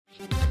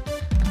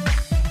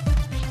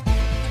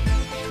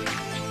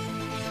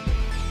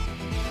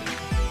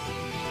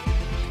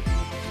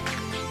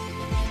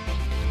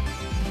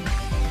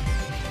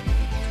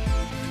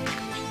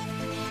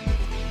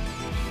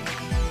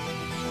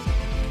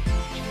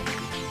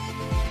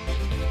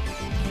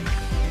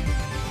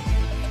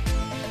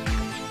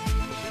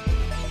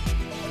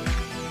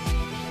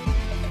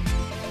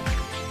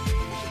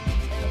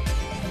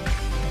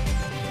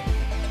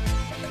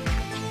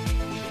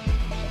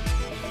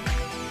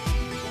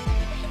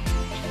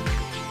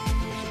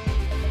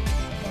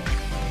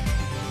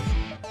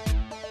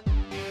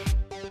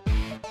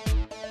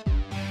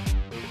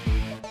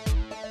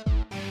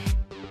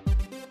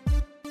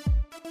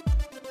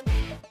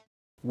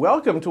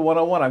Welcome to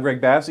 101. I'm Greg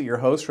Bassett, your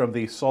host from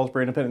the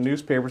Salisbury Independent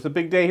newspaper. It's a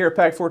big day here at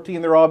PAC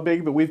 14. They're all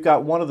big, but we've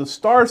got one of the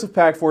stars of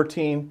PAC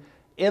 14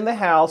 in the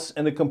house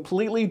in a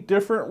completely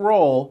different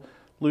role.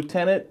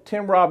 Lieutenant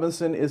Tim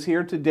Robinson is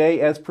here today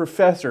as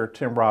Professor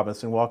Tim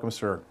Robinson. Welcome,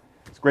 sir.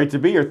 It's great to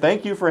be here.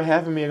 Thank you for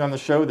having me on the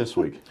show this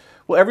week.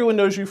 Well, everyone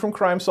knows you from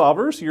Crime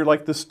Solvers. You're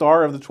like the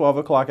star of the 12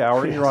 o'clock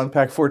hour. Yes. You're on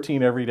PAC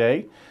 14 every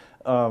day.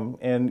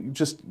 And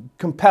just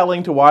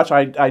compelling to watch.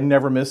 I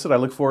never miss it. I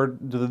look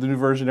forward to the new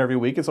version every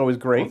week. It's always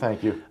great. Well,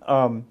 thank you.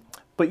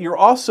 But you're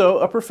also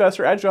a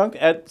professor adjunct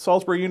at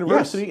Salisbury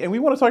University, Yes. and we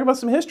want to talk about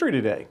some history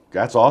today.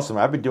 That's awesome.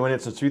 I've been doing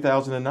it since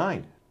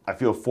 2009. I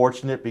feel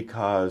fortunate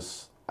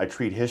because I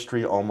treat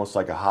history almost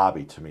like a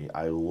hobby to me.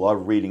 I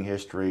love reading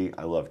history.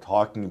 I love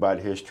talking about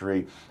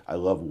history. I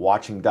love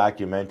watching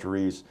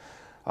documentaries.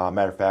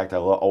 Matter of fact, I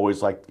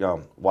always like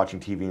watching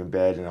TV in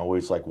bed, and I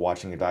always like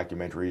watching the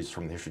documentaries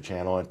from the History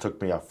Channel. And it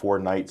took me 4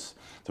 nights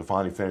to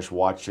finally finish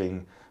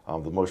watching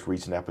the most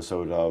recent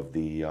episode of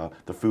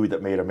the Food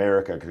That Made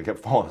America, because I kept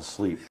falling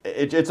asleep.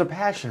 It's a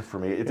passion for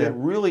me. It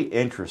really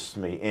interests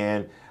me,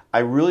 and I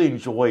really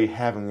enjoy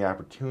having the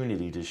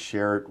opportunity to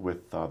share it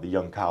with the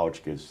young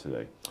college kids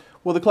today.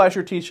 Well, the class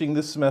you're teaching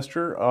this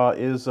semester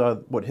is,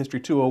 History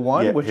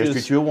 201? Yeah, which History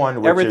is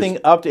 201, which everything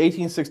is, up to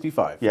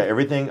 1865. Yeah,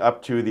 everything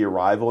up to the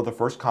arrival of the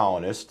first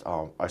colonists.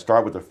 I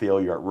start with the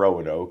failure at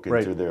Roanoke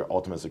and to their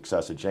ultimate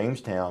success at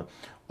Jamestown,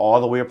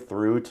 all the way up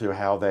through to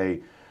how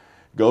they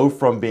go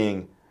from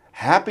being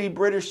happy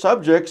British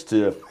subjects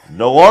to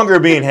no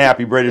longer being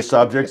happy British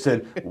subjects,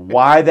 and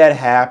why that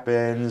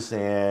happens,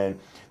 and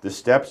the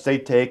steps they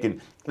take. And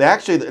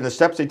the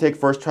steps they take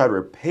first try to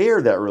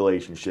repair that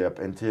relationship,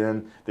 and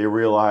then they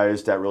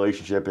realize that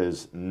relationship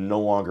is no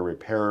longer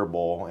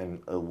repairable,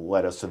 and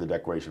led us to the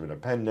Declaration of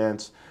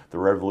Independence, the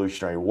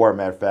Revolutionary War.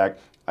 Matter of fact,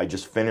 I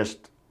just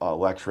finished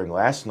lecturing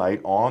last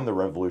night on the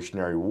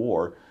Revolutionary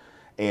War,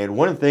 and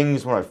one of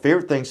my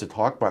favorite things to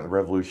talk about in the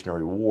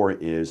Revolutionary War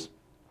is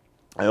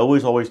I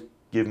always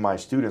give my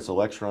students a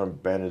lecture on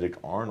Benedict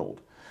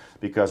Arnold,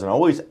 because I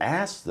always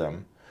ask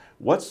them,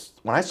 when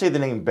I say the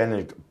name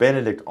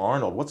Benedict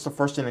Arnold, what's the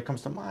first thing that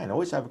comes to mind? I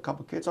always have a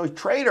couple kids,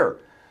 traitor.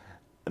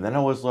 And then I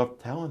always love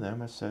telling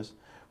them, it says,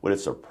 would it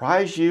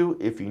surprise you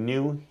if you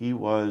knew he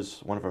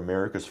was one of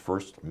America's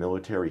first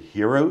military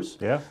heroes?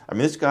 Yeah. I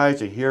mean, this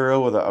guy's a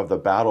hero of the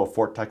Battle of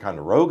Fort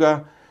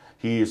Ticonderoga.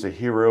 He is a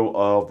hero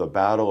of the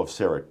Battle of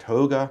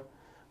Saratoga.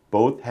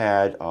 Both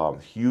had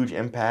huge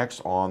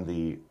impacts on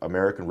the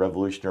American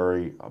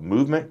Revolutionary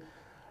movement.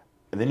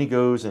 And then he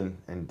goes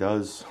and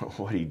does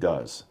what he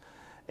does.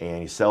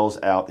 And he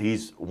sells out.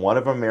 He's one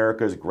of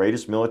America's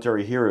greatest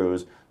military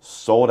heroes,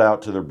 sold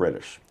out to the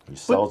British. He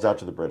sells out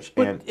to the British.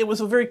 But it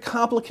was a very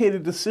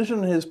complicated decision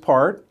on his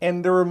part,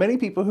 and there were many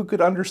people who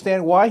could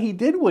understand why he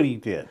did what he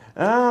did.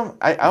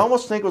 I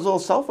almost think it was a little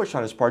selfish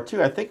on his part,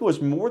 too. I think it was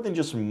more than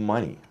just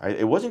money.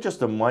 It wasn't just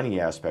the money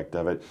aspect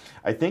of it.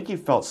 I think he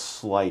felt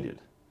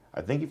slighted.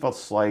 I think he felt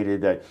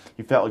slighted, that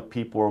he felt like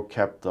people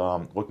kept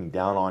looking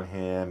down on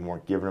him,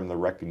 weren't giving him the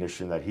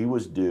recognition that he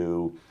was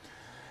due.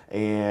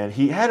 And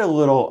he had a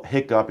little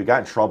hiccup. He got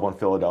in trouble in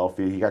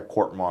Philadelphia. He got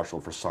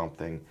court-martialed for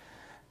something.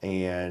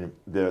 And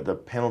the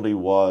penalty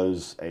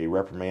was a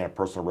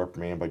personal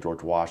reprimand by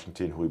George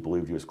Washington, who he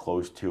believed he was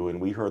close to.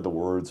 And we heard the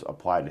words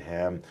applied to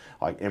him,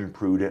 like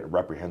imprudent,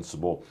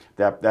 reprehensible.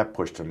 That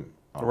pushed him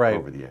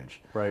over the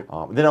edge. Right.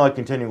 Then I'll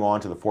continue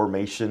on to the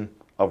formation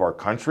of our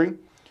country,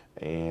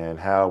 and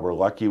how we're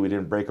lucky we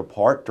didn't break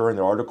apart during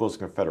the Articles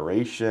of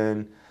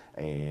Confederation,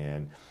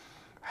 and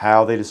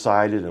how they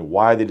decided and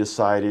why they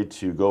decided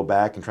to go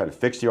back and try to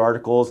fix the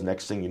Articles.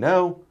 Next thing you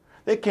know,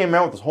 they came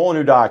out with this whole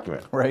new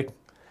document. Right.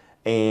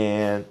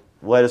 And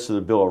led us to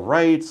the Bill of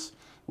Rights,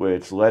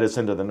 which led us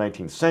into the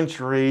 19th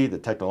century, the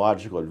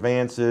technological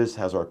advances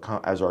as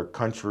our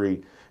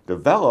country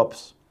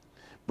develops.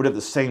 But at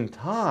the same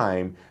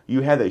time,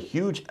 you had a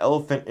huge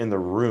elephant in the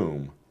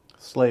room.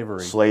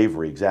 Slavery.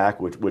 Slavery,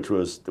 exactly,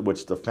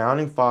 which the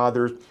Founding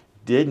Fathers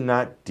did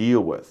not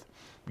deal with.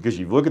 Because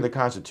you look at the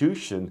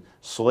Constitution,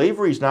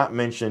 slavery is not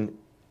mentioned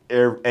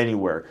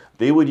anywhere.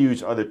 They would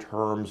use other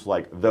terms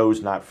like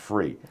those not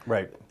free.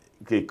 Right.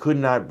 They could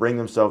not bring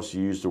themselves to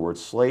use the word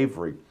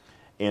slavery.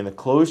 And the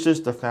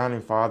closest the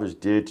Founding Fathers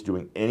did to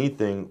doing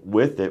anything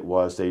with it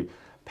was they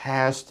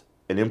passed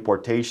an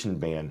importation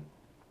ban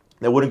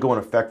that wouldn't go in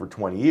effect for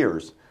 20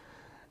 years.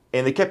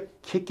 And they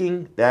kept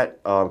kicking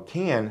that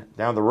can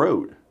down the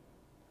road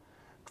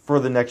for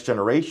the next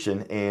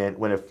generation. And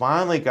when it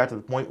finally got to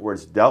the point where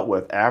it's dealt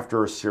with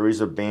after a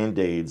series of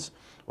Band-Aids,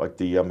 like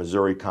the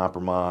Missouri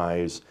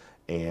Compromise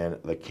and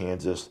the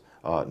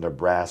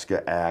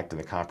Kansas-Nebraska Act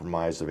and the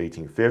Compromise of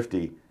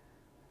 1850,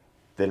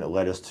 then it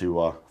led us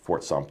to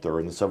Fort Sumter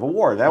and the Civil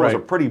War. That was a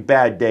pretty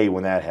bad day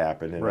when that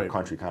happened, and our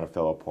country kind of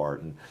fell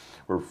apart. And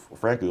we're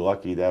frankly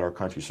lucky that our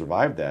country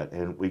survived that.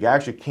 And we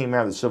actually came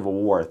out of the Civil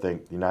War, I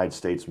think, the United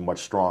States much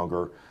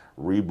stronger,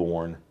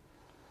 reborn,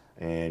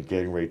 and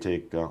getting ready to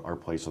take our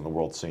place on the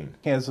world scene.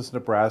 Kansas,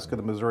 Nebraska,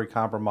 the Missouri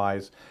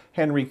Compromise.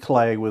 Henry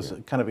Clay was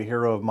kind of a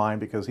hero of mine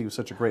because he was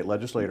such a great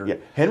legislator. Yeah,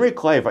 Henry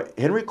Clay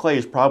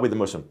is probably the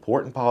most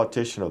important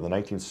politician of the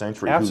 19th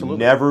century. Absolutely. Who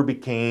never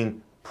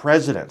became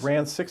president.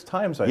 Ran 6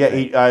 times, I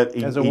think.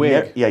 As a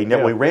Whig. He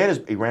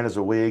ran as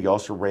a Whig. He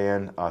also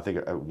ran, I think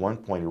at one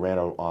point he ran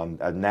on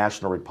a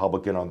national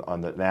Republican,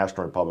 on the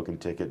national Republican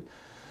ticket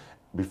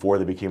before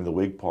they became the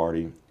Whig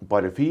Party.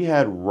 But if he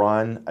had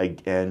run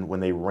again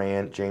when they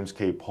ran James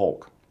K.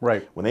 Polk.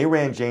 Right. When they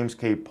ran James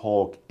K.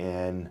 Polk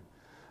in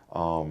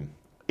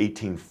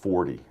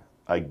 1840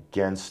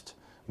 against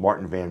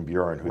Martin Van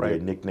Buren, who they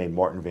had nicknamed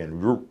Martin Van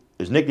Ruin.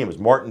 His nickname was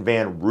Martin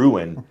Van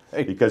Ruin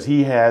because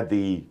he had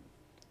the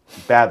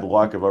bad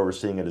luck of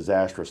overseeing a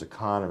disastrous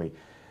economy.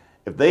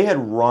 If they had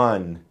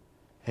run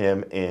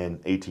him in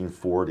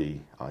 1840,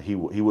 he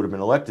would have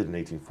been elected in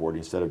 1840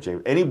 instead of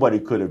James. Anybody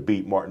could have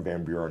beat Martin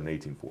Van Buren in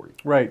 1840.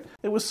 Right.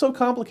 It was so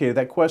complicated,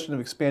 that question of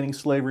expanding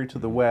slavery to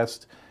the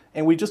West.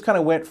 And we just kind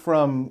of went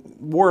from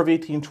War of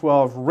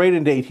 1812 right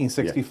into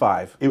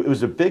 1865. Yeah. It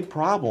was a big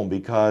problem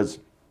because,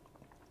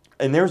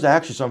 and there's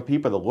actually some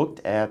people that looked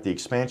at the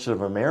expansion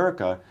of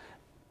America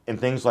and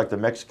things like the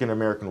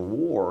Mexican-American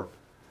War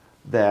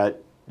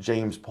that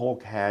James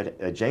Polk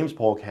had. James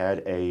Polk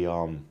had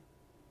and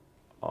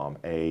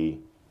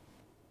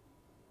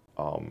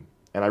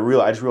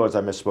I just realized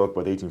I misspoke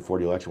about the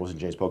 1840 election. It wasn't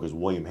James Polk, it was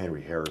William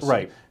Henry Harrison.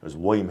 Right. It was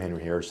William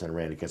Henry Harrison that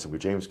ran against him.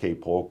 But James K.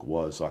 Polk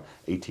was later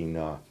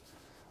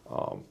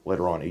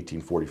on,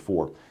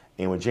 1844.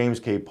 And when James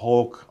K.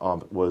 Polk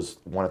was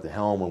one at the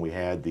helm when we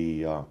had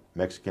the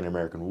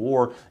Mexican-American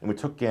War, and we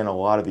took in a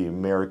lot of the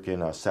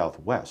American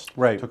Southwest.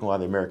 Right. Took a lot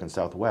of the American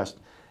Southwest.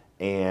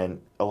 And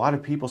a lot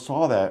of people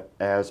saw that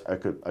as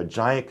a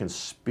giant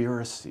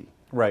conspiracy.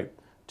 Right.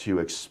 To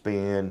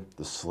expand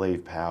the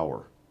slave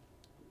power.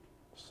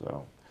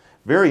 So,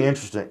 very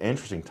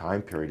interesting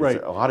time period.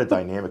 Right. A lot of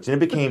dynamics.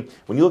 And it became,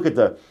 when you look at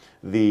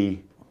the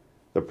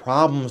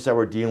problems that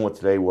we're dealing with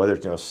today, whether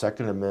it's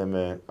Second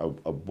Amendment,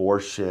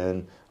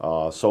 abortion,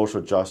 social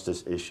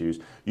justice issues,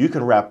 you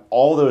can wrap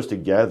all those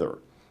together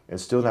and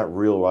still not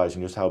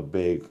realizing just how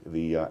big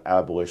the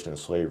abolition of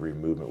slavery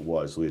movement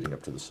was leading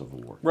up to the Civil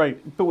War.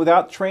 Right, but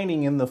without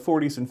training in the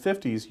 40s and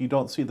 50s, you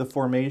don't see the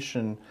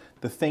formation,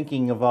 the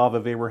thinking evolve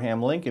of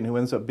Abraham Lincoln, who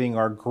ends up being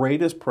our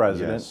greatest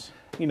president,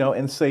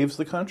 and saves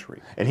the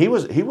country. And he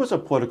was a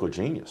political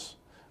genius.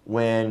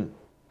 When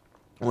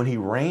he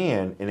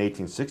ran in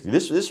 1860,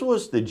 this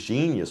was the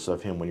genius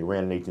of him when he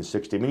ran in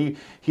 1860. I mean,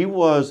 he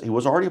was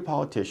already a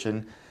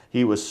politician.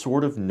 He was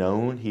sort of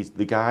known.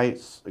 The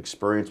guy's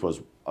experience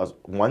was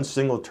one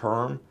single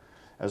term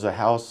as a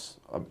House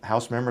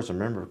member, as a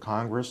member of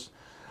Congress.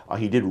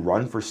 He did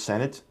run for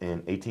Senate in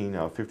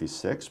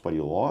 1856, but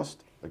he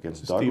lost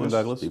against Stephen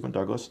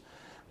Douglas.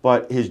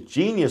 But his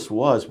genius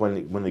was when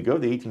they go to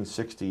the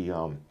 1860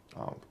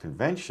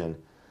 convention,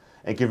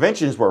 and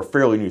conventions were a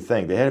fairly new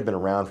thing. They hadn't been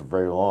around for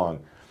very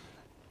long,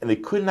 and they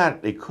could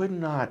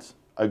not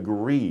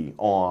agree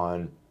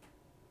on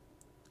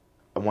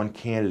one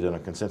candidate, on a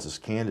consensus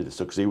candidate.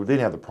 So because they didn't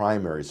have the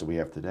primaries that we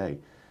have today,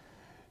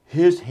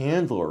 his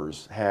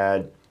handlers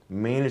had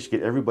managed to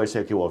get everybody to say,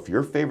 okay, well, if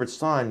your favorite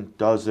son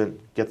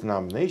doesn't get the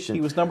nomination, he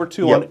was number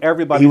 2 on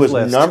everybody's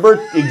list. He was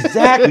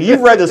exactly.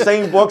 You've read the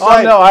same books.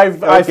 Oh no,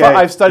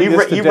 I've studied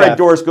this to death. You've read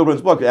Doris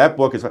Goodwin's book. That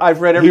book is.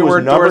 I've read every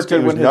word Doris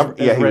Goodwin has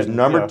written. He was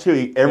number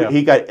 2.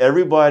 He got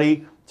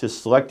everybody to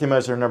select him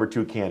as their number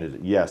 2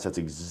 candidate. Yes, that's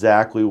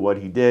exactly what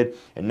he did.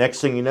 And next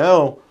thing you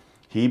know,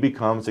 he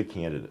becomes a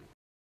candidate.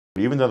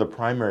 Even though the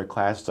primary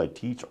classes I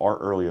teach are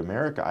early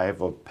America, I have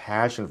a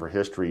passion for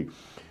history.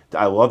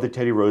 I love the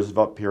Teddy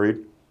Roosevelt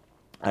period.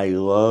 I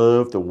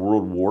love the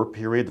World War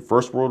period, the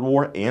First World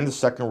War and the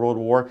Second World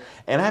War.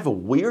 And I have a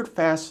weird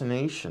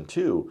fascination,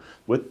 too,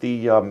 with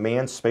the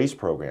manned space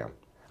program.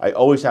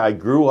 I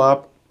grew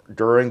up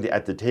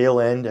at the tail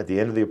end, at the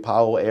end of the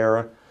Apollo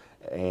era,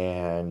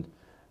 and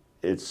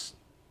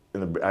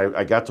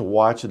I got to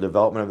watch the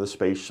development of the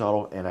space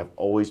shuttle, and I've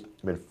always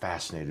been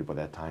fascinated by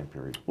that time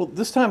period. Well,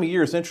 this time of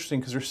year is interesting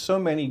because there's so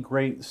many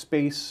great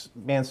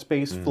manned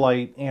space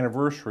flight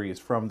anniversaries.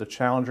 From the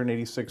Challenger in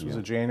 '86 was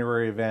a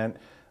January event.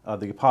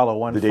 The Apollo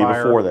 1 fire. The day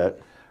before that.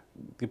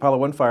 The Apollo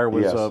 1 fire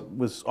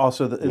was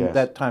also in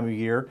that time of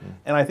year.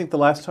 And I think the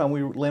last time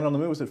we landed on the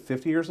moon, was it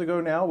 50 years ago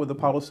now, with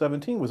Apollo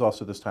 17 was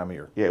also this time of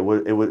year. Yeah,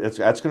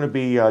 that's going to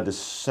be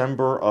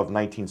December of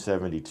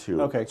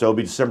 1972. Okay. So it'll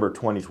be December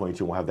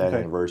 2022, we'll have that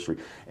anniversary.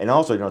 And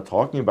also,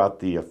 talking about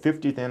the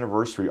 50th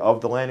anniversary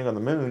of the landing on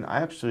the moon,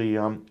 I actually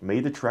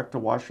made the trek to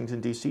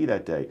Washington, D.C.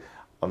 that day.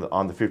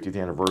 On the 50th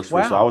anniversary.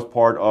 Wow. So I was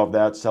part of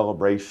that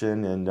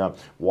celebration and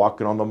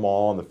walking on the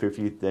Mall on the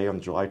 50th day on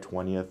July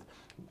 20th,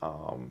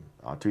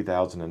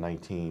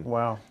 2019.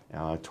 Wow.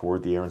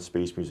 Toward the Air and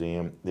Space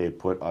Museum. They had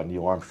put a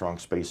Neil Armstrong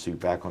spacesuit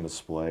back on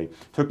display.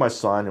 Took my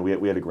son, and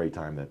we had a great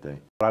time that day.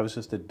 I was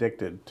just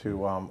addicted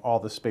to all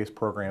the space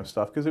program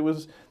stuff because it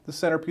was the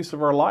centerpiece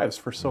of our lives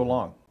for so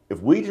long.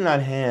 If we did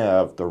not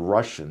have the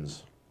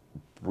Russians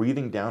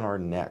breathing down our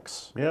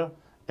necks,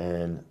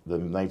 in the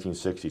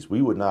 1960s,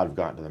 we would not have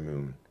gotten to the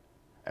moon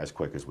as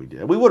quick as we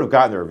did. We would have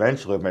gotten there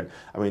eventually, but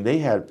I mean, they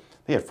had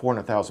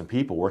 400,000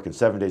 people working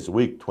 7 days a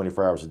week,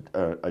 24 hours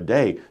a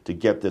day to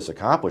get this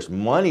accomplished.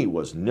 Money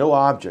was no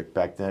object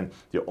back then.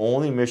 The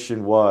only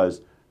mission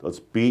was, let's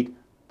beat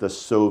the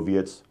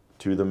Soviets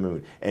to the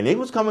moon. And it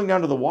was coming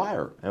down to the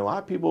wire. And a lot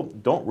of people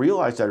don't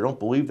realize that or don't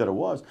believe that it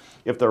was.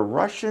 If the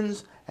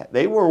Russians,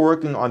 they were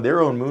working on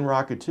their own moon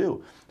rocket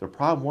too. The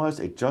problem was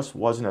it just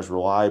wasn't as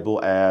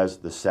reliable as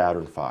the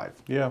Saturn V.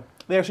 Yeah.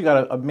 They actually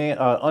got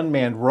a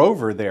unmanned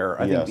rover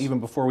there, I Yes. think, even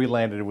before we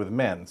landed it with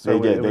men. So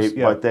They did, it was,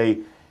 but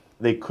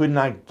they could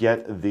not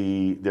get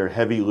their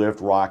heavy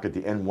lift rocket,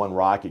 the N1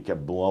 rocket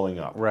kept blowing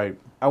up. Right.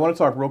 I want to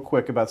talk real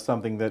quick about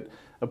something that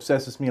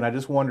obsesses me, and I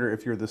just wonder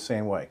if you're the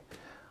same way.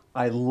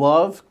 I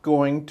love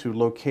going to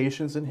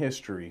locations in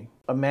history,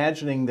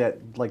 imagining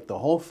that like the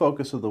whole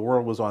focus of the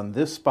world was on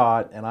this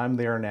spot, and I'm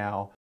there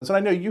now. So I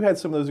know you had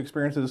some of those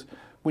experiences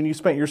when you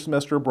spent your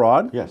semester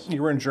abroad. Yes.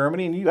 You were in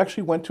Germany, and you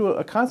actually went to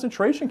a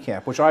concentration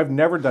camp, which I've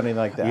never done anything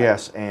like that.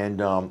 Yes, and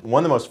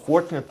one of the most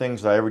fortunate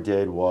things that I ever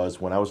did was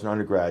when I was an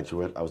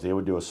undergraduate, I was able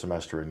to do a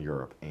semester in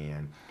Europe.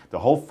 And the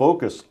whole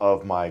focus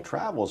of my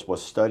travels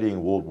was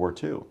studying World War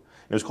II.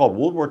 It was called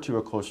World War II,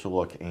 A Closer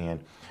Look.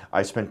 And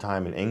I spent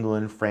time in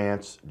England,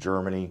 France,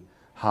 Germany,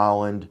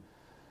 Holland,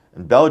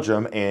 and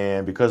Belgium.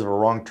 And because of a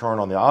wrong turn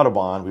on the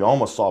Autobahn, we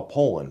almost saw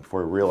Poland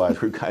before we realized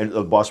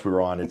the bus we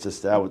were on. It's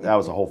just, that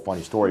was a whole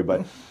funny story.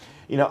 But,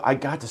 you know, I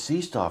got to see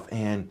stuff.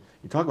 And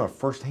you talk about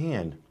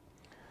firsthand.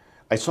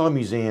 I saw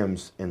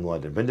museums in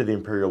London, been to the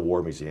Imperial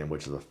War Museum,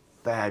 which is a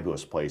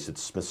fabulous place.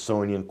 It's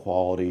Smithsonian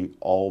quality,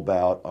 all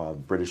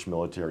about British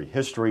military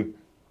history.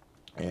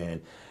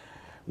 And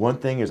one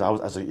thing is,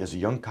 as a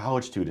young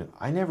college student,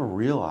 I never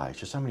realized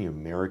just how many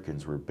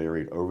Americans were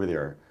buried over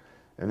there.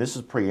 And this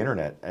is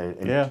pre-internet,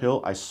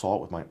 until I saw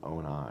it with my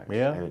own eyes.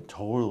 Yeah. And it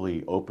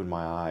totally opened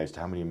my eyes to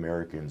how many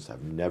Americans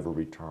have never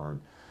returned.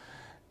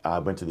 I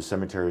went to the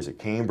cemeteries at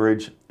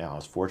Cambridge. I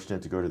was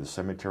fortunate to go to the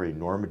cemetery in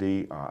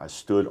Normandy. I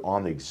stood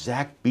on the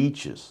exact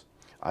beaches.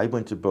 I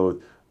went to both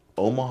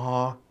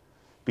Omaha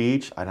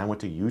Beach and I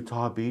went to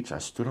Utah Beach. I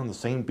stood on the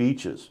same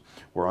beaches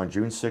where on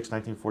June 6,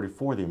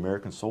 1944, the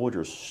American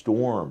soldiers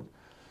stormed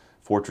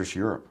Fortress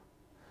Europe.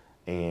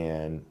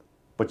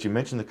 But you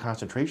mentioned the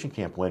concentration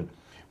camp. When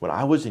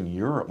I was in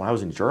Europe, when I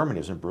was in Germany,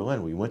 I was in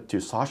Berlin, we went to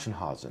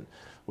Sachsenhausen,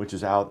 which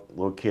is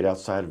located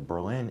outside of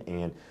Berlin,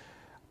 and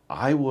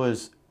I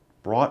was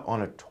brought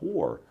on a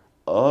tour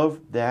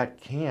of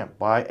that camp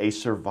by a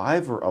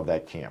survivor of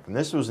that camp. And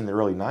this was in the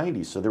early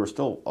 90s, so there were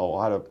still a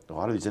lot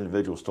of these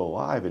individuals still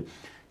alive. And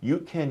you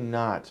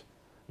cannot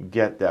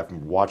get that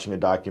from watching a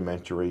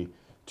documentary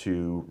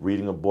to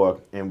reading a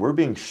book. And we're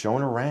being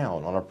shown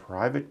around on a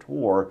private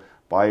tour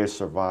by a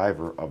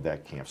survivor of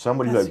that camp,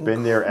 somebody who had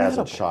been there as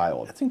a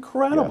child. That's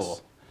incredible.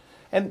 Yes.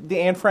 And the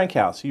Anne Frank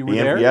house, you were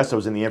there? Yes, I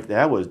was in the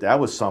that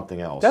was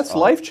something else. That's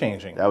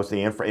life-changing. That was in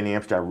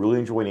Amsterdam. I really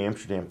enjoyed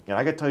Amsterdam. And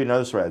I got to tell you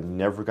another story I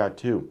never got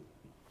to.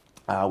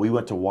 We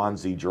went to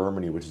Wannsee,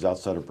 Germany, which is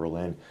outside of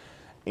Berlin.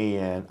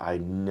 And I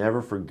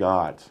never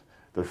forgot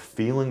the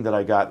feeling that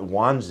I got.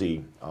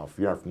 Wannsee, if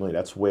you're not familiar,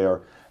 that's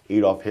where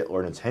Adolf Hitler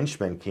and his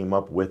henchmen came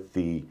up with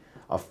a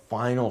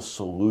final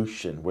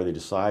solution where they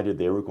decided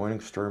they were going to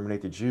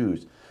exterminate the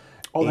Jews.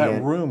 Oh,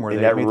 that room where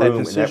they made that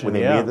decision. When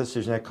they made the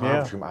decision, that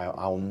conference room,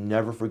 I'll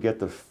never forget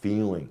the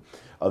feeling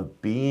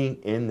of being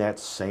in that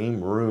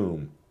same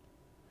room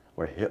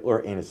where Hitler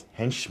and his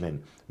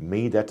henchmen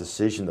made that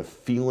decision. The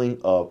feeling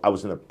of, I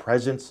was in the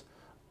presence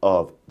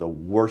of the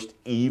worst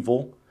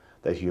evil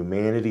that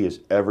humanity has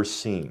ever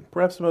seen.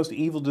 Perhaps the most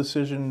evil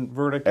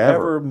verdict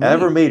ever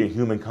made in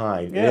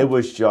humankind. Yeah. And it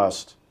was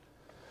just,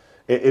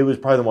 it was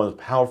probably one of the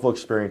most powerful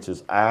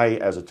experiences I,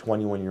 as a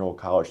 21-year-old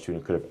college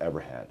student, could have ever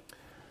had.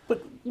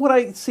 But what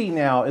I see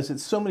now is that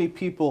so many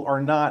people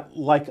are not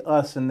like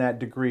us in that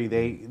degree.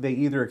 They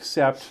either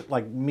accept,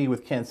 like me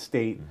with Kent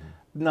State,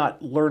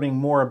 not learning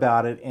more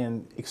about it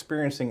and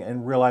experiencing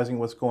and realizing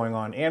what's going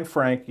on. Anne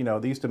Frank, you know,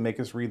 they used to make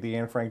us read the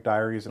Anne Frank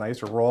diaries, and I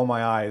used to roll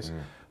my eyes.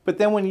 But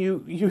then when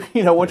you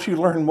know, once you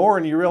learn more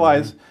and you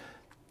realize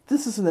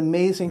this is an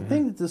amazing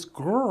thing that this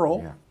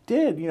girl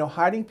did, you know,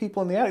 hiding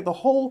people in the attic, the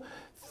whole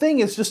thing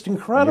is just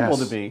incredible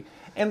to me.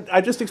 And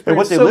I just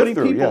experienced so many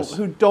people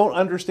who don't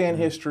understand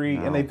history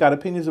and they've got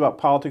opinions about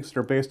politics that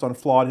are based on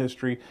flawed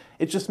history.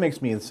 It just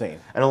makes me insane.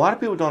 And a lot of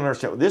people don't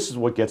understand. This is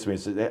what gets me.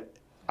 Is that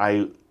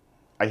I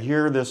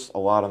hear this a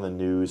lot on the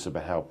news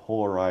about how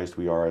polarized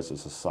we are as a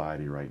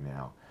society right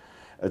now.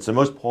 It's the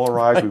most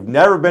polarized. We've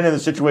never been in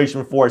this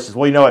situation before. I says,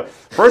 well, you know what?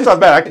 First off,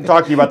 I can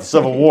talk to you about the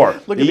Civil War.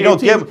 Look at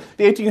the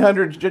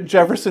 1800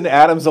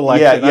 Jefferson-Adams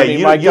election. Yeah, I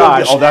mean, my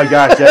gosh. Oh, my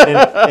gosh.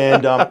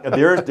 And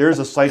there's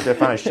a site that I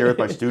found I share with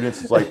my students.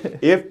 It's like,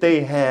 if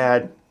they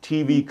had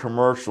TV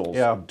commercials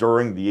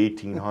during the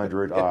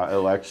 1800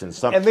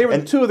 elections. And they were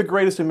two of the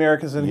greatest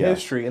Americans in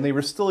history, and they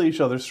were still at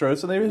each other's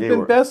throats, and they've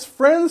been best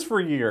friends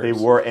for years. They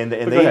were, and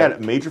they had a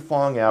major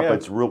falling out,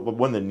 but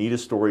one of the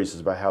neatest stories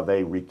is about how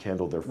they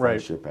rekindled their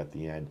friendship at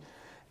the end.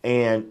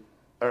 And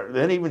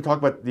then even talk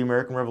about the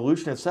American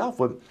Revolution itself.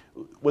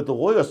 With the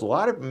Loyalists, a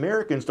lot of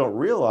Americans don't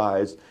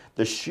realize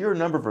the sheer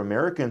number of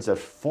Americans that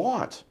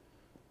fought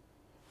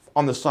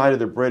on the side of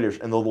the British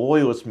and the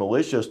Loyalist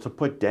militias to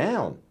put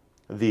down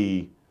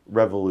the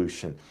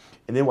revolution.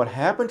 And then what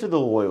happened to the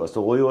Loyalists?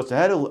 The Loyalists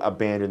had to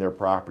abandon their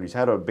properties,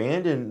 had to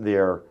abandon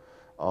their,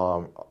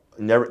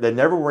 they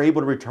never were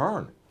able to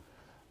return.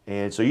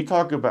 And so you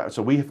talk about,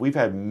 so we've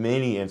had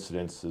many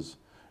incidences,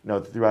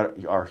 throughout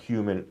our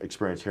human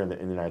experience here in the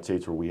United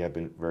States where we have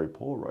been very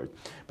polarized.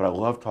 But I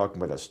love talking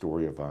about that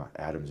story of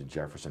Adams and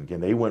Jefferson. Again,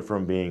 they went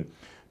from being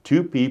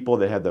two people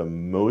that had the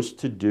most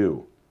to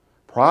do,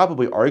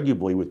 probably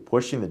arguably with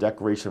pushing the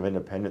Declaration of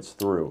Independence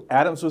through.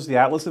 Adams was the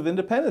Atlas of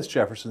Independence,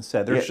 Jefferson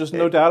said. There's just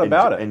no doubt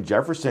about it. And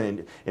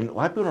Jefferson, and a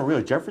lot of people don't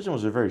realize, Jefferson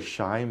was a very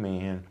shy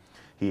man.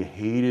 He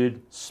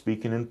hated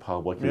speaking in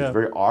public. He was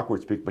very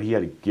awkward speaking, but he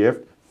had a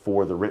gift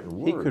for the written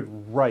word. He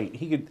could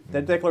write.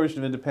 That Declaration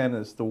of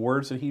Independence, the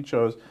words that he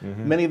chose,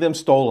 many of them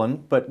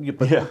stolen, but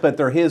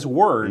they're his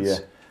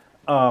words,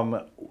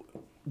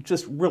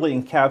 just really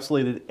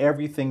encapsulated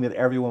everything that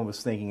everyone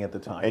was thinking at the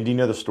time. And do you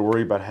know the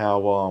story about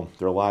how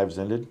their lives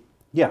ended?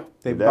 Yeah,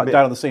 they died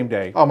on the same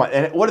day. Oh my!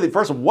 And what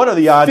are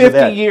the odds of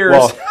that? 50 years.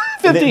 Well,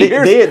 50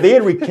 years. They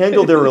had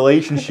rekindled their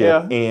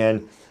relationship,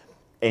 and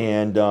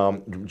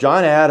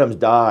John Adams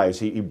dies.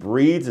 He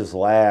breathes his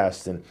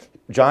last, and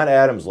John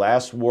Adams'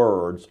 last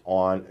words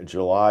on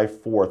July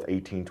 4th,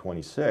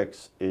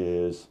 1826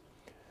 is,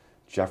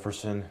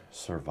 "Jefferson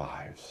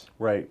survives."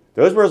 Right.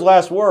 Those were his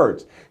last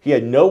words. He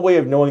had no way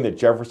of knowing that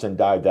Jefferson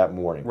died that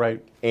morning.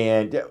 Right.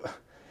 And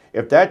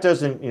if that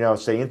doesn't,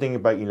 say anything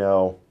about,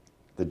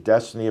 the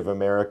destiny of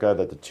America,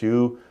 that the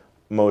two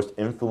most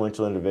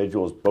influential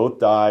individuals both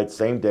died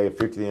same day,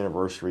 50th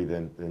anniversary,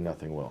 then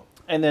nothing will.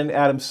 And then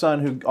Adams' son,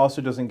 who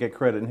also doesn't get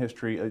credit in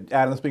history,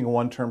 Adams being a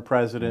one-term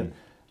president,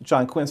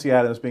 John Quincy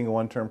Adams being a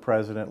one-term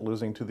president,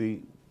 losing to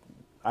the,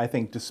 I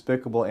think,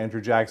 despicable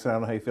Andrew Jackson. I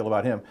don't know how you feel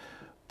about him.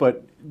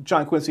 But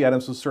John Quincy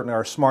Adams was certainly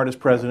our smartest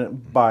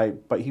president, but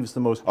he was the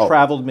most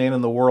traveled man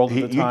in the world at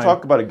the time. You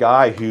talk about a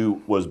guy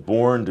who was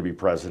born to be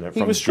president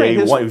from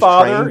day one. His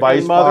father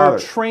and mother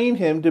trained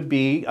him to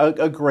be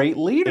a great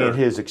leader. And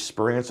his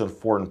experience in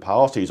foreign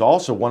policy. He's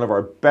also one of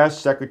our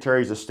best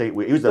secretaries of state.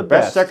 He was the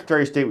best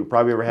secretary of state we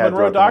probably ever had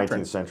throughout the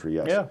 19th century.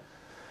 Yes. Yeah.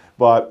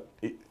 But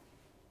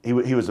he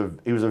was a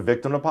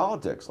victim of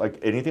politics. Like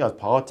anything else,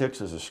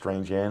 politics is a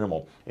strange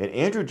animal. And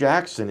Andrew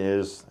Jackson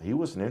he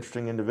was an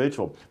interesting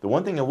individual. The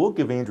one thing I will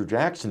give Andrew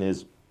Jackson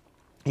is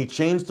he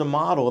changed the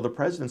model of the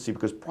presidency,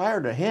 because prior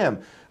to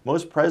him,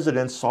 most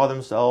presidents saw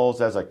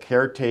themselves as a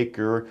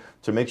caretaker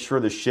to make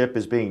sure the ship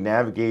is being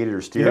navigated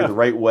or steered the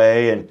right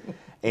way.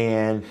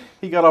 And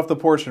he got off the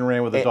porch and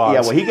ran with the dogs.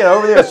 Yeah, well, he got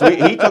over there, so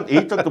he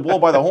took the bull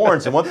by the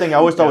horns. And one thing I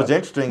always thought was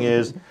interesting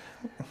is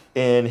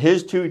in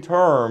his 2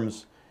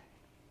 terms,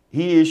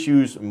 he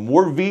issues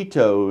more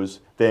vetoes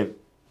than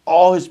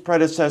all his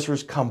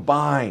predecessors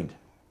combined.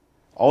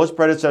 All his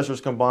predecessors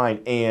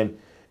combined. And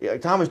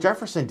Thomas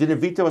Jefferson didn't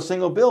veto a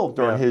single bill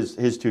during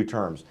his 2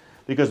 terms,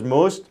 because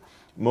most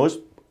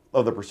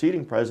of the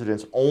preceding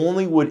presidents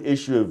only would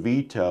issue a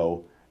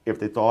veto if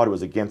they thought it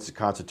was against the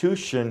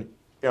Constitution,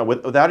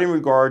 without any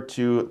regard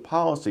to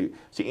policy.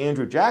 See,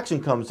 Andrew Jackson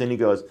comes in, he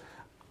goes,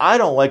 "I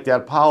don't like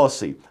that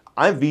policy.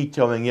 I'm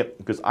vetoing it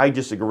because I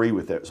disagree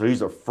with it." So he's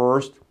the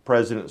first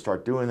president to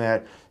start doing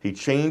that. He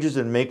changes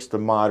and makes the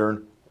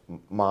modern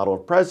model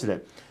of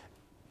president.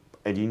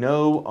 And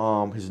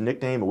his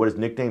nickname, or what his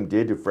nickname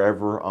did to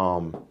forever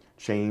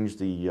change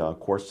the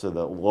course of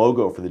the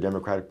logo for the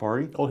Democratic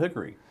Party? Old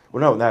Hickory.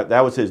 Well, no,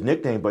 that was his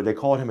nickname, but they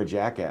called him a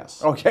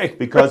jackass. Okay.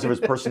 Because of his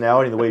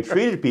personality and the way he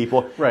treated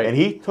people. Right. And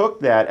he took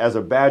that as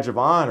a badge of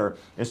honor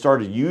and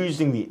started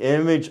using the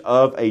image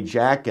of a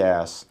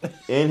jackass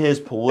in his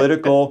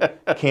political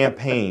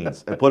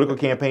campaigns and political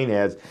campaign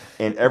ads.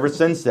 And ever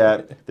since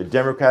that, the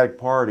Democratic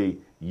Party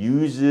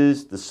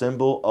uses the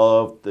symbol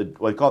of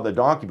what they call the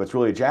donkey, but it's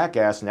really a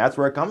jackass, and that's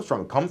where it comes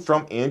from. It comes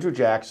from Andrew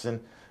Jackson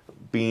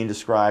being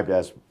described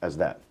as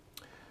that.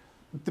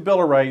 The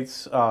Bill of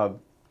Rights,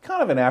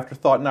 kind of an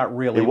afterthought, not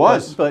really. It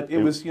was. But it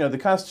was, the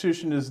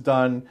Constitution is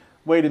done.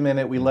 Wait a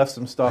minute, we left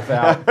some stuff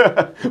out.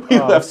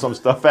 left some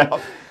stuff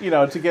out.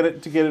 To get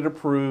it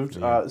approved.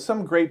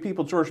 Some great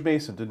people, George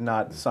Mason did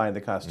not sign the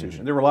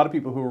Constitution. There were a lot of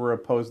people who were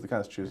opposed to the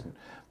Constitution.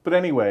 But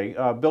anyway,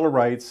 Bill of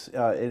Rights,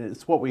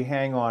 it's what we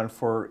hang on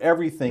for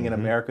everything in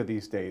America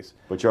these days.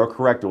 But you're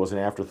correct, it was an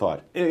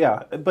afterthought.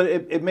 Yeah, but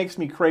it makes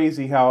me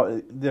crazy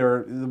how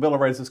the Bill of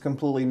Rights is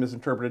completely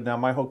misinterpreted. Now,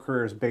 my whole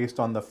career is based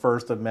on the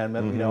First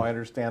Amendment. I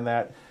understand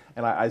that,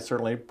 and I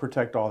certainly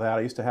protect all that.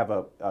 I used to have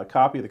a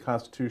copy of the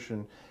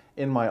Constitution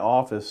in my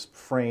office,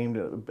 framed,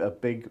 a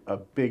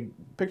big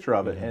picture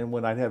of it. And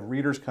when I'd have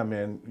readers come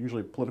in,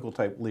 usually political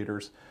type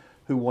leaders,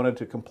 who wanted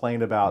to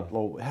complain about,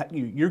 well,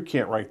 you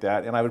can't write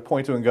that, and I would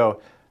point to and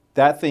go,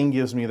 that thing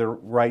gives me the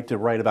right to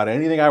write about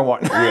anything I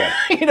want. Yeah.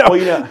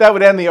 That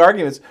would end the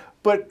arguments.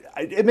 But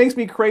it makes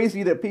me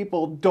crazy that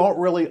people don't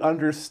really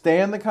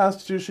understand the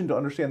Constitution, don't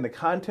understand the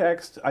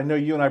context. I know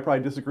you and I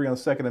probably disagree on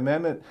the Second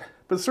Amendment,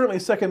 But certainly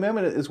Second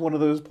Amendment is one of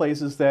those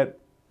places that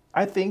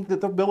I think that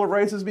the Bill of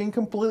Rights is being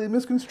completely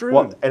misconstrued.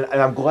 Well, and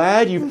I'm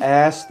glad you've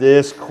asked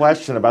this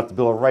question about the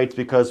Bill of Rights,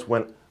 because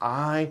when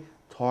I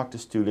talk to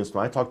students,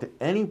 when I talk to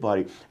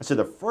anybody, I said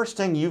the first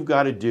thing you've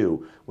got to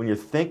do when you're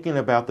thinking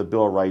about the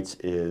Bill of Rights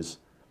is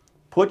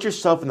put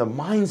yourself in the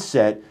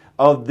mindset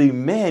of the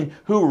men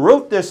who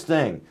wrote this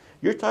thing.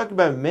 You're talking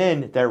about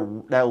men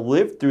that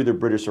lived through the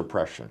British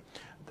oppression.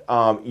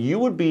 You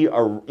would be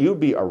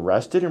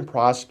arrested and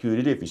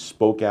prosecuted if you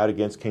spoke out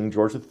against King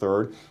George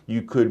III.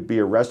 You could be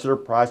arrested or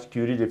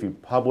prosecuted if you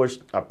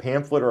published a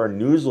pamphlet or a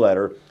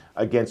newsletter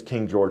against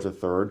King George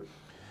III.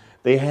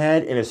 They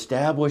had an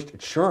established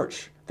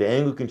church, the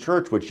Anglican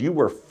Church, which you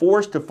were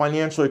forced to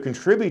financially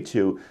contribute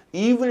to,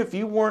 even if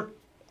you weren't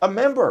a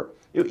member.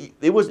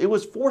 It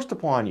was forced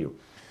upon you.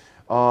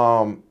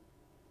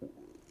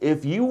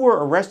 If you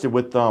were arrested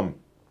with,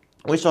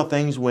 we saw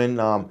things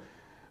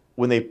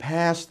when they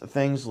passed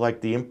things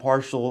like the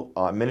Impartial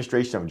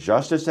Administration of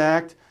Justice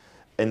Act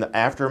in the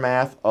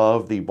aftermath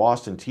of the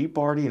Boston Tea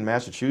Party in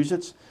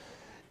Massachusetts.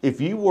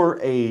 If you were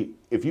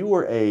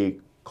a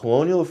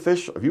colonial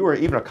official, if you were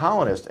even a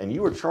colonist and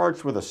you were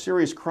charged with a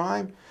serious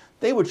crime,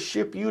 they would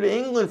ship you to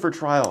England for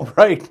trial.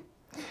 Right.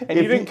 And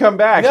you didn't come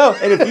back. No,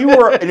 and if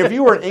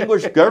you were an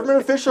English government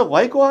official,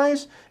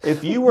 likewise,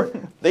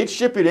 they'd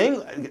ship you to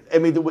England. I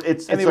mean,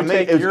 it's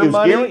amazing. It was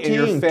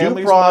guaranteeing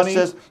due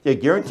process. Yeah,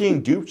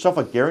 guaranteeing stuff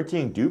like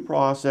guaranteeing due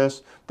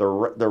process, the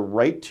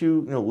right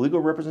to legal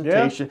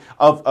representation,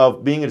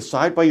 of being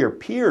decided by your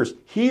peers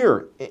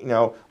here,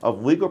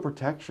 of legal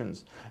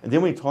protections. And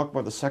then when you talk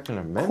about the Second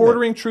Amendment,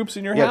 quartering troops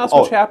in your house,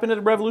 which happened in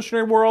the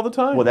Revolutionary War all the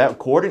time. Well, the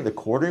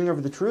quartering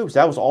of the troops,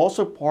 that was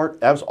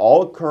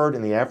all occurred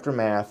in the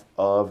aftermath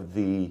of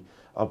the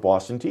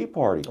Boston Tea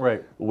Party.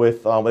 Right.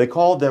 With they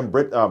called them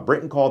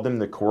Britain called them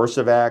the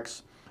coercive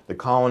acts. The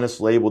colonists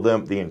labeled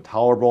them the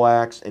intolerable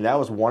acts, and that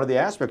was one of the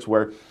aspects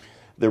where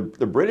the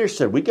British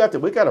said, we got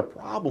a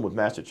problem with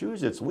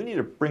Massachusetts. We need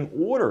to bring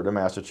order to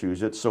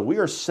Massachusetts, so we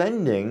are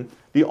sending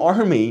the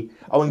army.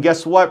 Oh, and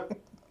guess what,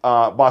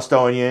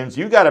 Bostonians,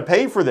 you got to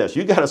pay for this.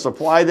 You got to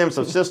supply them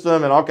some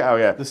system and all. Oh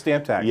yeah, the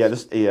stamp tax. Yeah,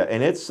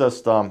 and it's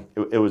just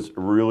it was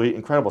really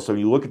incredible. So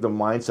you look at the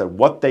mindset,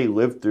 what they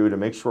lived through to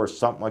make sure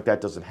something like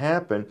that doesn't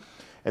happen,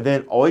 and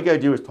then all you got to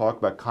do is talk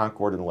about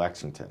Concord and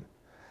Lexington.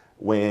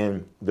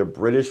 When the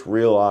British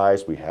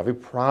realized we have a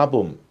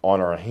problem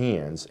on our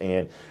hands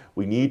and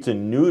we need to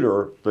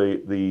neuter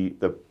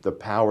the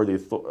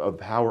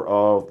power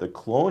of the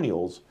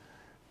colonials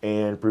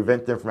and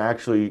prevent them from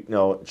actually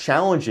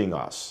challenging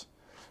us.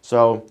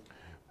 So,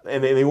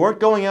 and they weren't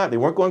going out. They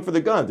weren't going for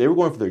the gun. They were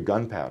going for their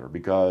gunpowder,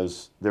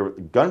 because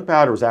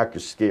gunpowder was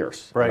actually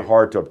scarce and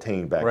hard to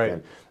obtain back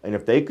then. And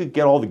if they could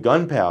get all the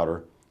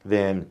gunpowder,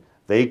 then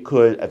they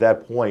could at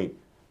that point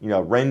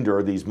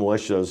render these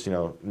militias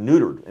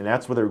neutered. And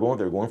that's what they were going.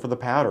 They were going for the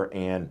powder,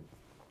 and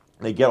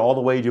they get all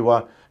the way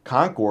to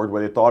Concord,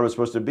 where they thought it was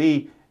supposed to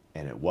be,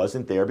 and it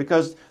wasn't there,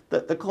 because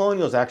the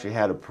colonials actually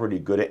had a pretty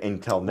good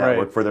intel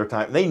network for their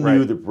time. They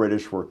knew the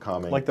British were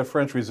coming. Like the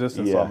French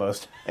Resistance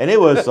almost. And it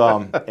was,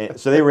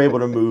 so they were able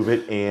to move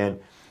it, and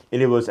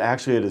it was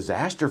actually a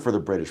disaster for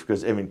the British,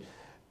 because, I mean,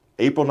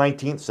 April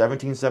 19th,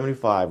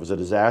 1775 was a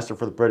disaster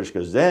for the British,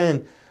 because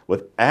then,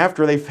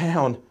 after they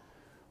found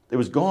it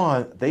was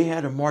gone, they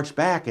had to march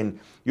back, and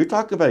you're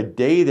talking about a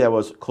day that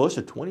was close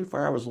to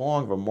 24 hours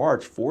long of a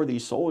march for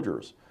these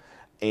soldiers.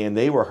 And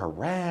they were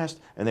harassed,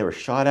 and they were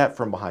shot at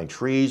from behind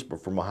trees,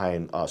 but from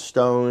behind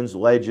stones,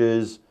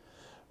 ledges,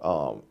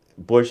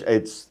 bush.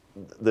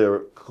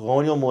 The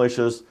colonial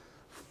militias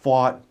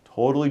fought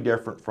totally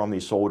different from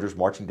these soldiers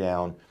marching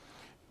down.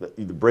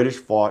 The British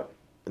fought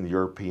in the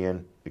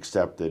European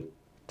accepted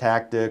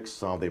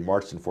tactics. They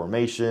marched in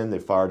formation. They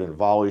fired in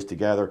volleys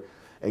together.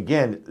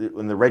 Again,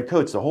 in the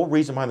Redcoats, the whole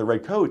reason behind the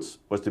Redcoats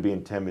was to be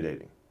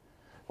intimidating.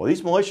 Well,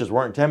 these militias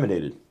weren't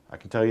intimidated. I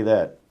can tell you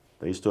that.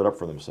 They stood up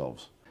for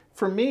themselves.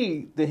 For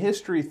me, the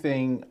history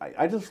thing,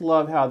 I just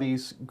love how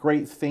these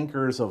great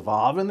thinkers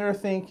evolve in their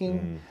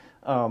thinking,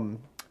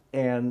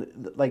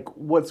 and like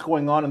what's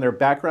going on in their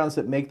backgrounds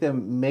that make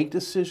them make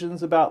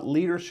decisions about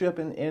leadership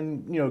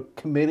and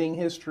committing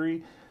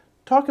history.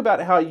 Talk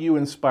about how you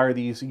inspire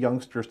these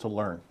youngsters to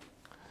learn.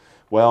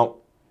 Well,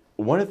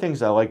 one of the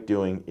things I like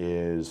doing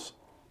is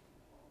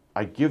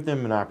I give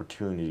them an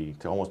opportunity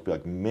to almost be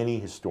like mini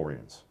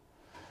historians.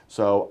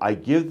 So I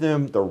give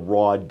them the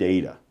raw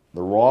data,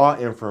 the raw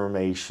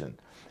information.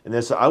 And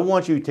this, I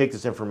want you to take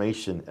this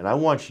information and I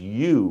want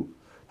you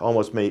to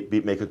almost make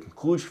a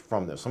conclusion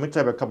from this. Let me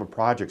tell you about a couple of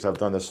projects I've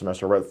done this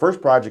semester. The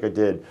first project I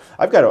did,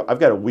 I've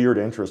got a weird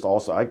interest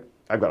also.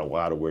 I've got a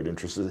lot of weird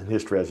interests in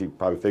history, as you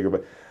probably figure,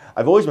 but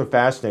I've always been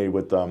fascinated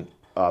with the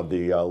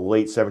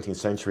late 17th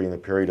century and the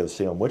period of the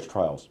Salem witch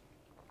trials.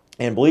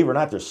 And believe it or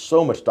not, there's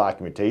so much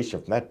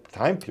documentation from that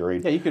time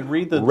period. Yeah, you could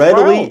read the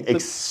readily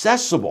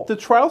accessible. The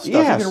trial stuff.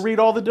 Yes. You can read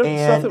all the different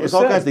stuff that was said.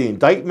 It's all kinds of the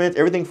indictments,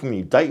 everything from the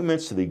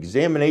indictments to the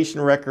examination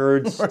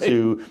records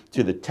to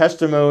the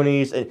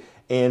testimonies.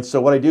 And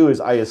so what I do is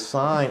I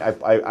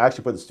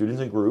actually put the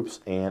students in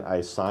groups and I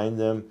assign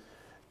them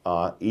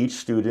each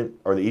student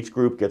or each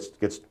group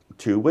gets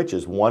 2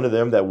 witches. One of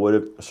them that would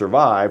have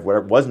survived,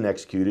 whatever wasn't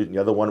executed, and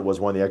the other one was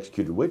one of the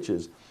executed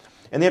witches.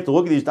 And they have to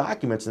look at these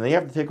documents, and they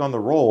have to take on the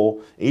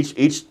role.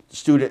 Each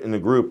student in the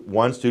group,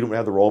 one student would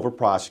have the role of a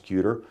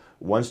prosecutor,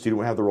 one student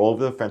would have the role of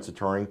the defense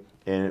attorney,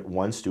 and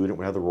one student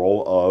would have the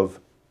role of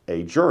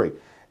a jury.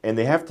 And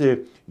they have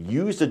to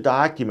use the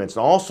documents,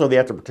 and also they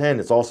have to pretend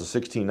it's also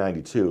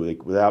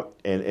 1692.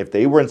 And if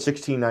they were in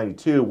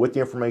 1692, with the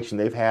information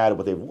they've had,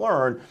 what they've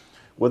learned,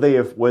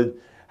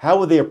 how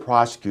would they have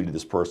prosecuted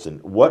this person?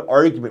 What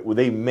argument would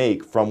they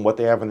make from what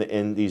they have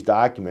in these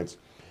documents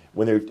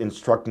when they're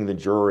instructing the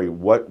jury?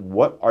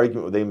 What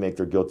argument would they make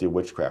they're guilty of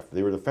witchcraft? If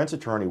they were a defense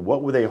attorney,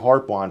 what would they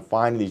harp on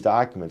finding these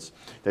documents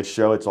that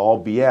show it's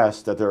all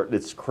BS, that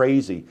it's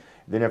crazy?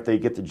 Then if they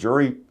get the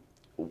jury,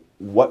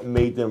 what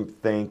made them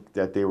think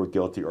that they were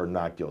guilty or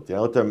not guilty? I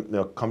let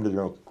them come to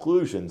their own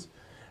conclusions,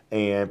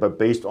 but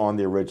based on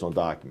the original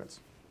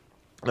documents.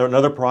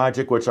 Another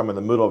project which I'm in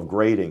the middle of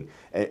grading,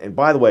 and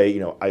by the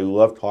way, I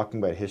love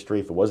talking about history.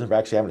 If it wasn't for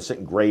actually having to sit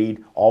and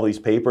grade all these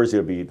papers, it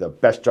would be the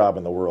best job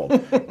in the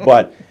world.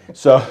 But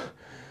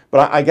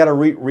I got to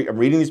I'm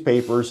reading these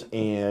papers,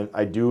 and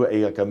I do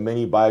a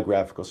mini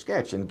biographical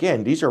sketch. And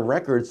again, these are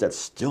records that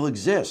still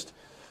exist.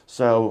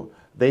 So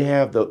they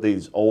have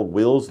these old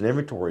wills and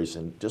inventories,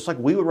 and just like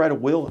we would write a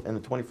will in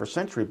the 21st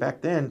century,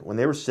 back then when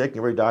they were sick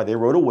and ready to die, they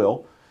wrote a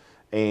will,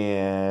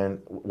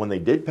 and when they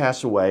did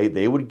pass away,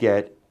 they would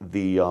get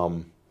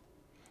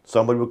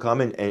somebody would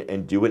come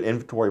and do an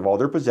inventory of all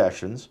their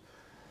possessions.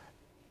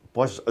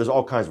 Plus, there's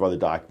all kinds of other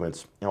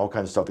documents and all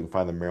kinds of stuff they can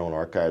find in the Maryland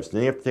archives.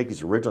 Then you have to take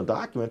these original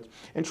documents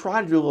and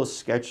try to do a little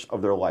sketch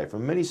of their life. A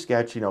mini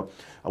sketch,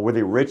 were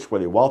they rich, were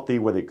they wealthy,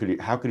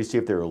 how could you see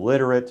if they were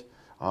illiterate?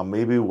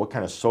 Maybe what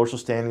kind of social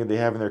standing did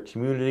they have in their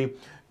community?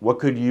 What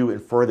could you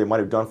infer they might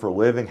have done for a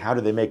living? How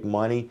did they make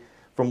money?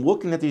 From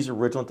looking at these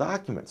original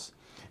documents.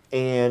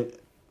 And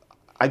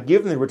I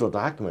give them the original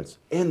documents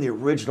in the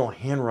original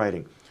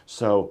handwriting.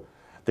 So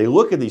they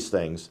look at these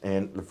things,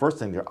 and the first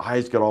thing, their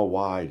eyes get all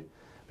wide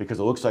because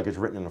it looks like it's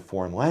written in a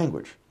foreign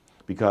language.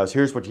 Because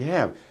here's what you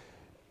have.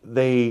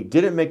 They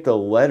didn't make the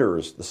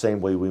letters the same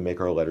way we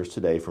make our letters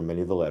today for many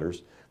of the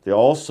letters. They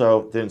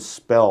also didn't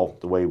spell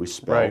the way we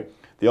spell. Right.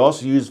 They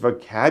also used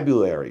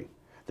vocabulary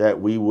that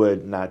we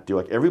would not do.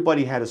 Like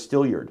everybody had a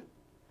styliard.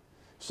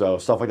 So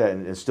stuff like that.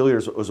 And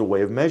styliards was a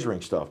way of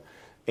measuring stuff.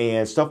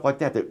 And stuff like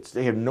that,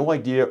 they have no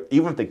idea,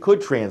 even if they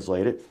could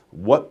translate it,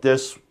 what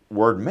this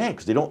word meant,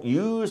 because they don't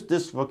use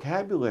this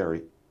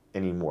vocabulary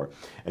anymore.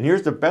 And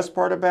here's the best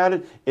part about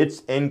it,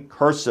 it's in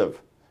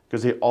cursive,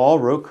 because they all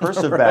wrote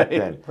cursive back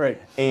then. Right.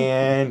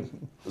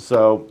 And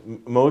so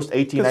most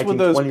 18, 19,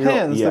 20-year-olds... with those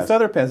pens, the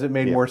feather pens, it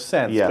made more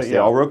sense. Yes, they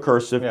all wrote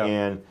cursive,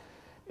 and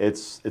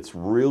it's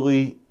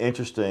really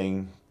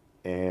interesting.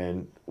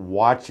 And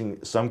watching,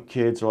 some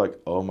kids are like,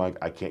 oh my,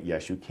 I can't,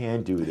 yes, you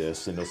can do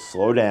this. And let's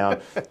slow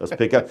down, let's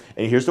pick up.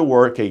 And here's the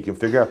word, okay, you can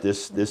figure out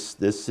this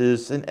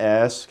is an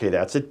S, okay,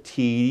 that's a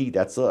T,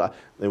 that's a,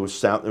 it was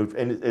sound,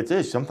 and it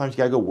is, sometimes you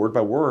gotta go word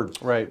by word.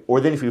 Right.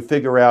 Or then if you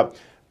figure out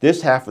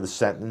this half of the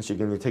sentence, you're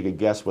gonna take a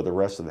guess what the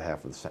rest of the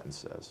half of the sentence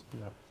says.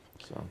 Yeah.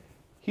 So.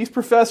 He's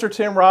Professor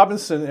Tim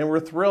Robinson, and we're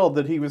thrilled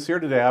that he was here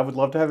today. I would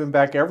love to have him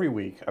back every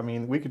week. I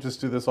mean, we could just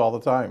do this all the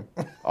time.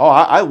 Oh,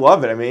 I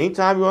love it. I mean,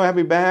 anytime you want to have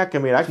me back, I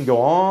mean, I can go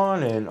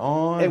on and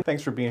on. Hey,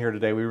 thanks for being here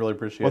today. We really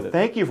appreciate it. Well,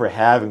 thank you for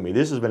having me.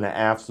 This has been an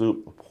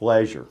absolute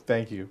pleasure.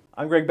 Thank you.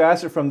 I'm Greg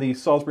Bassett from the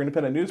Salisbury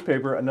Independent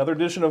Newspaper. Another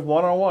edition of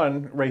One on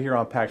One right here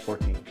on PAC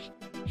 14.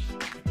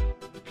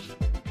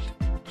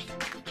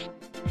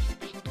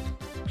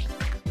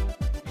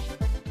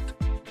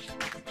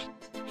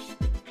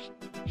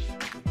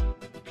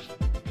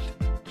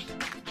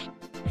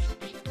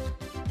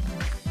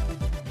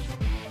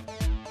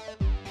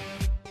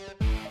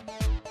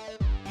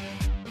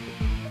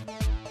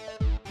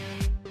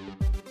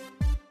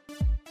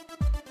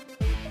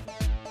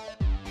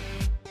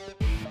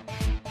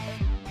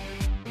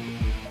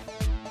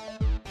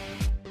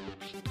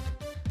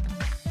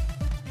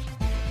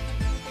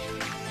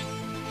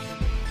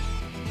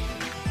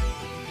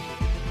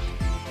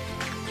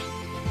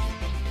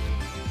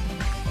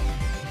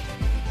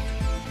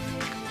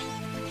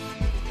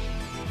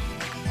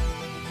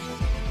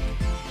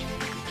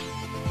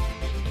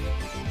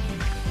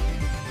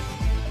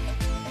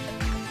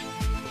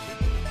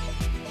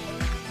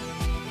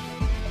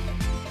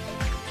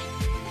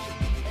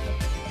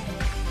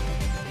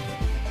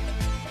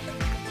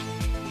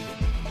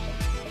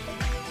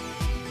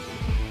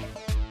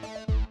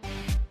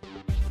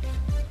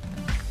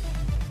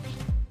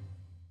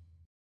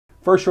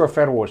 First Shore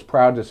Federal is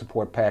proud to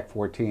support PAC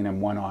 14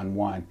 and One on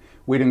One.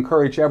 We'd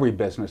encourage every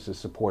business to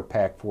support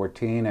PAC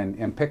 14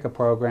 and pick a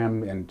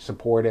program and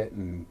support it,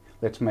 and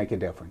let's make a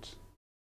difference.